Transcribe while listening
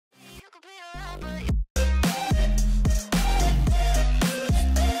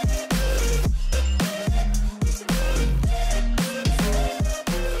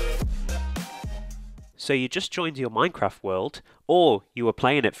So you just joined your Minecraft world, or you were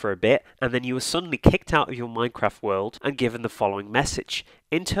playing it for a bit and then you were suddenly kicked out of your Minecraft world and given the following message: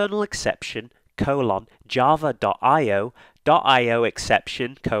 internal exception :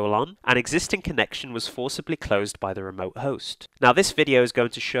 java.io.IOException : an existing connection was forcibly closed by the remote host. Now this video is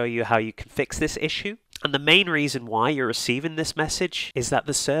going to show you how you can fix this issue. And the main reason why you're receiving this message is that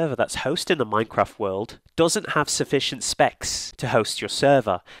the server that's hosting the Minecraft world doesn't have sufficient specs to host your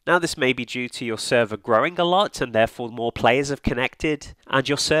server. Now this may be due to your server growing a lot and therefore more players have connected and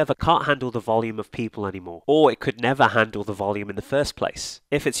your server can't handle the volume of people anymore. Or it could never handle the volume in the first place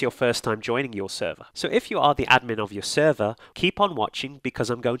if it's your first time joining your server. So if you are the admin of your server, keep on watching because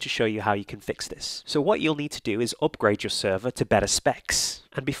I'm going to show you how you can fix this. So what you'll need to do is upgrade your server to better specs.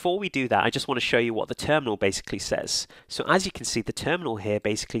 And before we do that, I just want to show you what the terminal basically says. So as you can see, the terminal here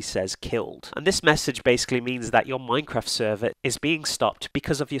basically says killed. And this message basically means that your Minecraft server is being stopped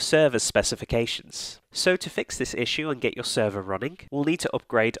because of your server's specifications. So to fix this issue and get your server running, we'll need to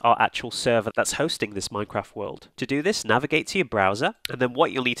upgrade our actual server that's hosting this Minecraft world. To do this, navigate to your browser, and then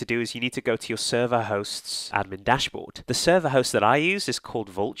what you'll need to do is you need to go to your server host's admin dashboard. The server host that I use is called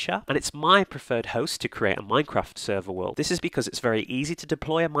Vultr, and it's my preferred host to create a Minecraft server world. This is because it's very easy to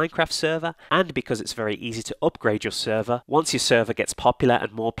deploy a Minecraft server, and because it's very easy to upgrade your server once your server gets popular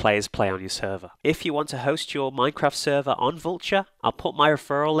and more players play on your server. If you want to host your Minecraft server on Vultr, I'll put my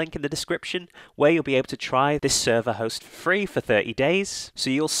referral link in the description where you'll be able to try this server host for free for 30 days.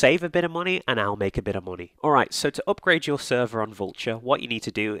 So you'll save a bit of money and I'll make a bit of money. Alright, so to upgrade your server on Vultr, what you need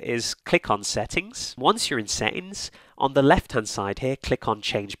to do is click on settings. Once you're in settings, on the left hand side here, click on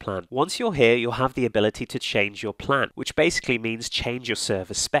change plan. Once you're here, you'll have the ability to change your plan, which basically means change your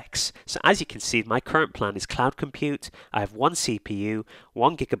server specs. So as you can see, my current plan is cloud compute. I have 1 CPU,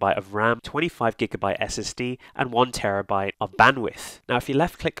 1 GB of RAM, 25 GB SSD, and 1 TB of bandwidth. Now if you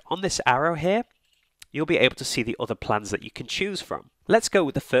left click on this arrow here, you'll be able to see the other plans that you can choose from. Let's go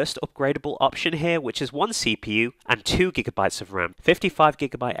with the first upgradable option here, which is 1 CPU and 2 GB of RAM, 55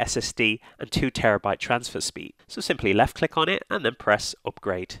 GB SSD and 2 TB transfer speed. So simply left click on it and then press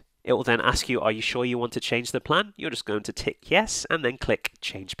upgrade. It will then ask you, are you sure you want to change the plan? You're just going to tick yes and then click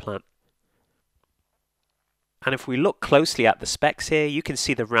change plan. And if we look closely at the specs here, you can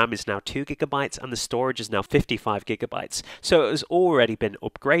see the RAM is now 2 GB and the storage is now 55 GB. So it has already been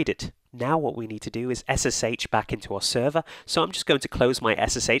upgraded. Now what we need to do is SSH back into our server. So I'm just going to close my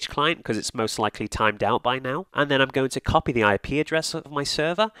SSH client because it's most likely timed out by now. And then I'm going to copy the IP address of my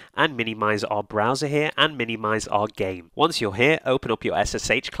server and minimize our browser here and minimize our game. Once you're here, open up your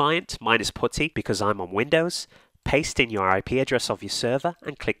SSH client. Mine is putty because I'm on Windows. Paste in your IP address of your server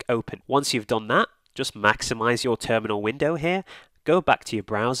and click open. Once you've done that, just maximize your terminal window here, go back to your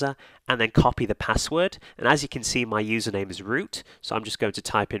browser and then copy the password. And as you can see, my username is root. So I'm just going to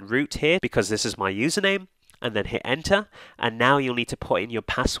type in root here because this is my username and then hit enter. And now you'll need to put in your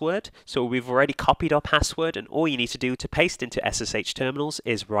password. So we've already copied our password and all you need to do to paste into SSH terminals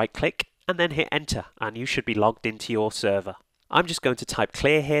is right click and then hit enter and you should be logged into your server. I'm just going to type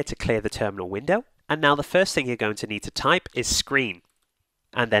clear here to clear the terminal window. And now the first thing you're going to need to type is screen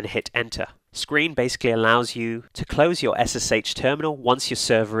and then hit enter. Screen basically allows you to close your SSH terminal once your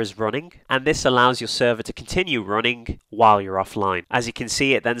server is running, and this allows your server to continue running while you're offline. As you can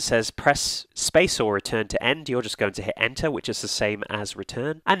see, it then says press space or return to end. You're just going to hit enter, which is the same as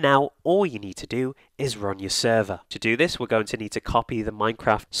return. And now all you need to do is run your server. To do this, we're going to need to copy the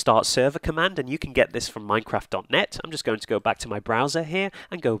Minecraft start server command, and you can get this from minecraft.net. I'm just going to go back to my browser here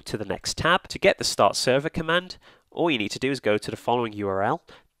and go to the next tab. To get the start server command, all you need to do is go to the following URL,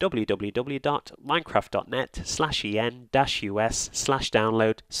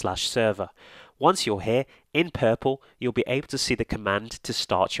 www.minecraft.net/en-us/download/server. Once you're here, in purple, you'll be able to see the command to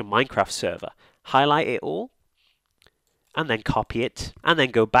start your Minecraft server. Highlight it all, and then copy it, and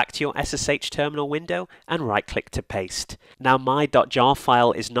then go back to your SSH terminal window and right click to paste. Now my .jar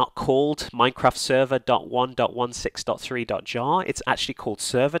file is not called Minecraft server.1.16.3.jar, it's actually called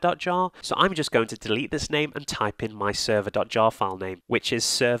server.jar, so I'm just going to delete this name and type in my server.jar file name, which is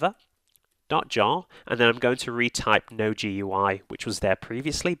server.jar, and then I'm going to retype nogui, which was there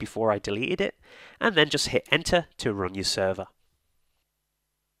previously before I deleted it, and then just hit enter to run your server.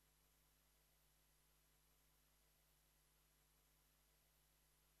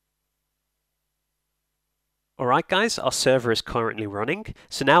 Alright guys, our server is currently running,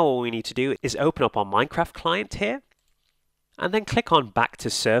 so now all we need to do is open up our Minecraft client here, and then click on back to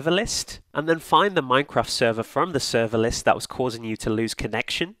server list, and then find the Minecraft server from the server list that was causing you to lose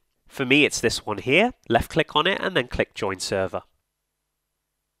connection. For me it's this one here, left click on it and then click join server.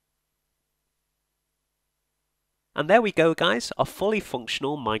 And there we go guys, a fully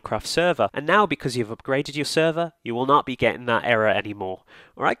functional Minecraft server. And now because you've upgraded your server, you will not be getting that error anymore.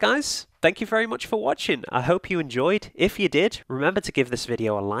 Alright guys, thank you very much for watching. I hope you enjoyed. If you did, remember to give this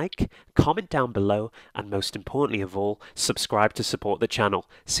video a like, comment down below, and most importantly of all, subscribe to support the channel.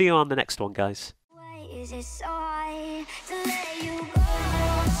 See you on the next one guys. Why is it so hard to let you go?